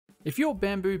If your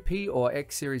Bambu P or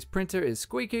X series printer is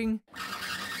squeaking,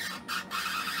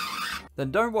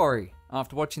 then don't worry.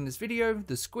 After watching this video,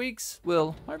 the squeaks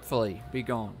will hopefully be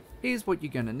gone. Here's what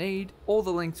you're going to need. All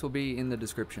the links will be in the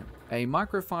description. A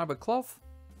microfiber cloth,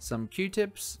 some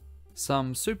Q-tips,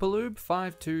 some Super Lube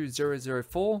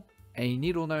 52004, a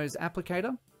needle nose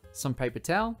applicator, some paper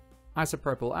towel,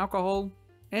 isopropyl alcohol,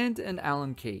 and an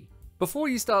Allen key. Before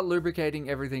you start lubricating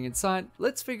everything in sight,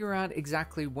 let's figure out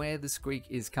exactly where the squeak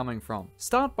is coming from.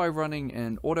 Start by running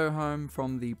an auto home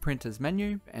from the printer's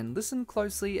menu and listen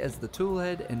closely as the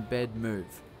toolhead and bed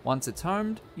move. Once it's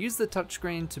homed, use the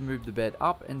touchscreen to move the bed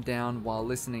up and down while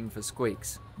listening for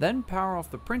squeaks. Then power off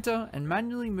the printer and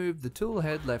manually move the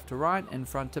toolhead left to right and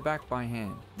front to back by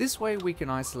hand. This way we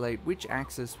can isolate which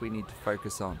axis we need to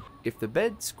focus on. If the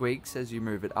bed squeaks as you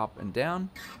move it up and down,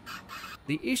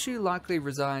 the issue likely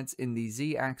resides in the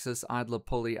Z-axis idler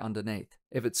pulley underneath.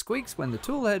 If it squeaks when the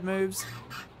toolhead moves,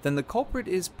 then the culprit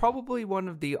is probably one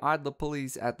of the idler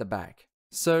pulleys at the back.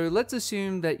 So let's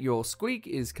assume that your squeak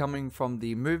is coming from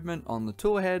the movement on the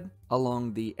toolhead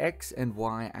along the X and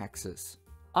Y axis.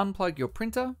 Unplug your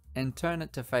printer and turn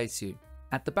it to face you.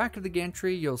 At the back of the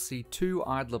gantry you'll see two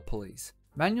idler pulleys.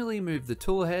 Manually move the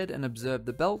toolhead and observe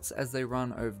the belts as they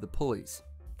run over the pulleys.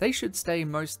 They should stay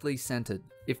mostly centered.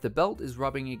 If the belt is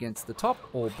rubbing against the top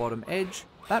or bottom edge,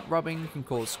 that rubbing can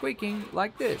cause squeaking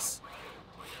like this.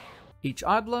 Each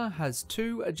idler has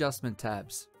two adjustment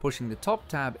tabs. Pushing the top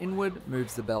tab inward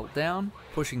moves the belt down,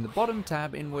 pushing the bottom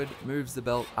tab inward moves the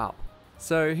belt up.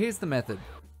 So here's the method.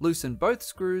 Loosen both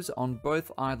screws on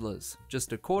both idlers,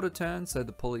 just a quarter turn so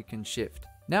the pulley can shift.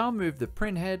 Now move the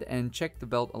print head and check the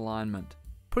belt alignment.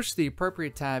 Push the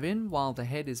appropriate tab in while the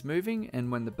head is moving,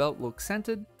 and when the belt looks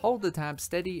centered, hold the tab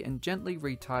steady and gently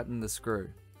retighten the screw.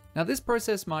 Now this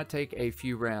process might take a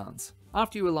few rounds.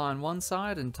 After you align one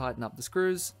side and tighten up the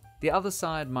screws, the other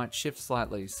side might shift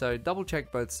slightly, so double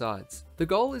check both sides. The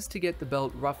goal is to get the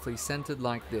belt roughly centered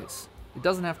like this. It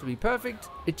doesn't have to be perfect,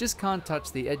 it just can't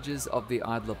touch the edges of the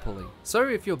idler pulley. So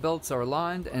if your belts are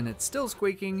aligned and it's still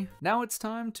squeaking, now it's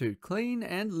time to clean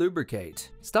and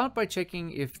lubricate. Start by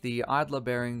checking if the idler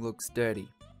bearing looks dirty.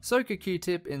 Soak a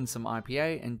Q-tip in some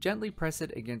IPA and gently press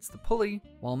it against the pulley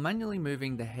while manually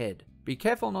moving the head. Be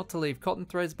careful not to leave cotton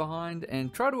threads behind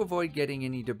and try to avoid getting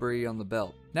any debris on the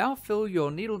belt. Now fill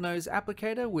your needle nose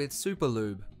applicator with Super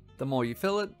Lube. The more you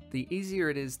fill it, the easier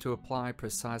it is to apply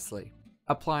precisely.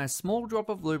 Apply a small drop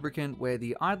of lubricant where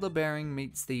the idler bearing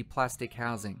meets the plastic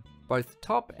housing, both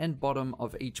top and bottom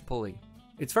of each pulley.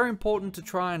 It's very important to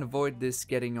try and avoid this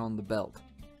getting on the belt.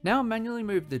 Now manually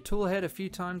move the tool head a few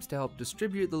times to help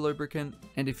distribute the lubricant,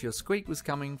 and if your squeak was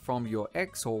coming from your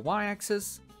X or Y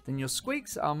axis, then your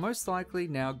squeaks are most likely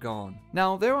now gone.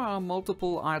 Now there are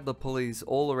multiple idler pulleys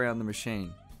all around the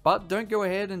machine, but don't go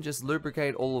ahead and just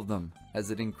lubricate all of them,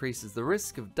 as it increases the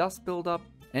risk of dust buildup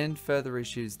and further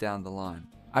issues down the line.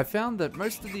 I found that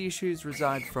most of the issues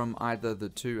reside from either the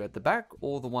two at the back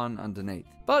or the one underneath.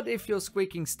 But if your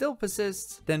squeaking still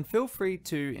persists, then feel free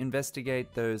to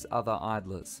investigate those other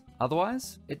idlers.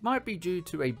 Otherwise, it might be due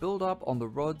to a buildup on the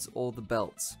rods or the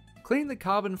belts. Clean the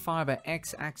carbon fiber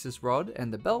X-axis rod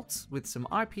and the belts with some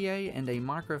IPA and a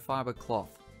microfiber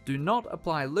cloth. Do not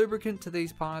apply lubricant to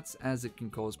these parts as it can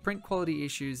cause print quality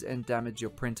issues and damage your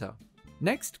printer.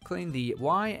 Next, clean the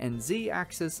Y and Z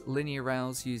axis linear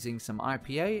rails using some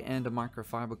IPA and a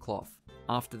microfiber cloth.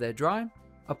 After they're dry,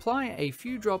 apply a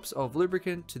few drops of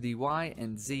lubricant to the Y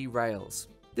and Z rails.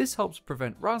 This helps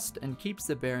prevent rust and keeps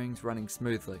the bearings running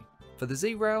smoothly. For the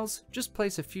Z rails, just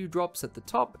place a few drops at the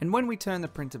top, and when we turn the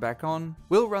printer back on,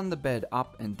 we'll run the bed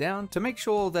up and down to make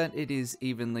sure that it is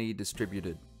evenly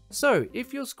distributed. So,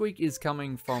 if your squeak is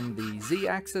coming from the Z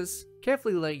axis,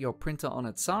 carefully lay your printer on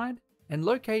its side and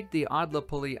locate the idler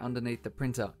pulley underneath the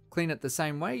printer. Clean it the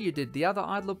same way you did the other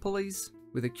idler pulleys,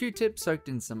 with a Q-tip soaked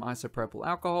in some isopropyl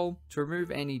alcohol to remove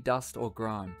any dust or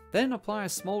grime. Then apply a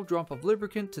small drop of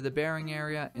lubricant to the bearing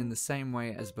area in the same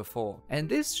way as before. And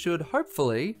this should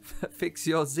hopefully fix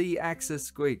your Z-axis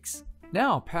squeaks.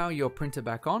 Now power your printer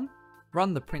back on,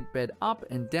 run the print bed up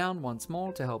and down once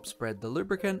more to help spread the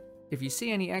lubricant. If you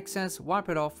see any excess, wipe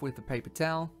it off with a paper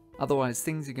towel, otherwise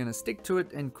things are going to stick to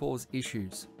it and cause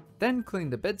issues. Then clean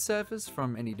the bed surface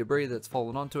from any debris that's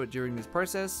fallen onto it during this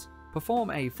process, perform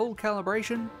a full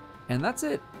calibration, and that's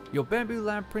it. Your Bambu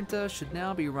Lab printer should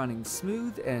now be running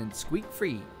smooth and squeak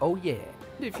free, oh yeah.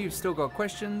 If you've still got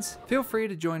questions, feel free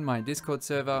to join my Discord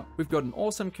server. We've got an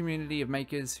awesome community of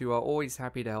makers who are always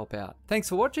happy to help out. Thanks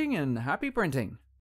for watching and happy printing!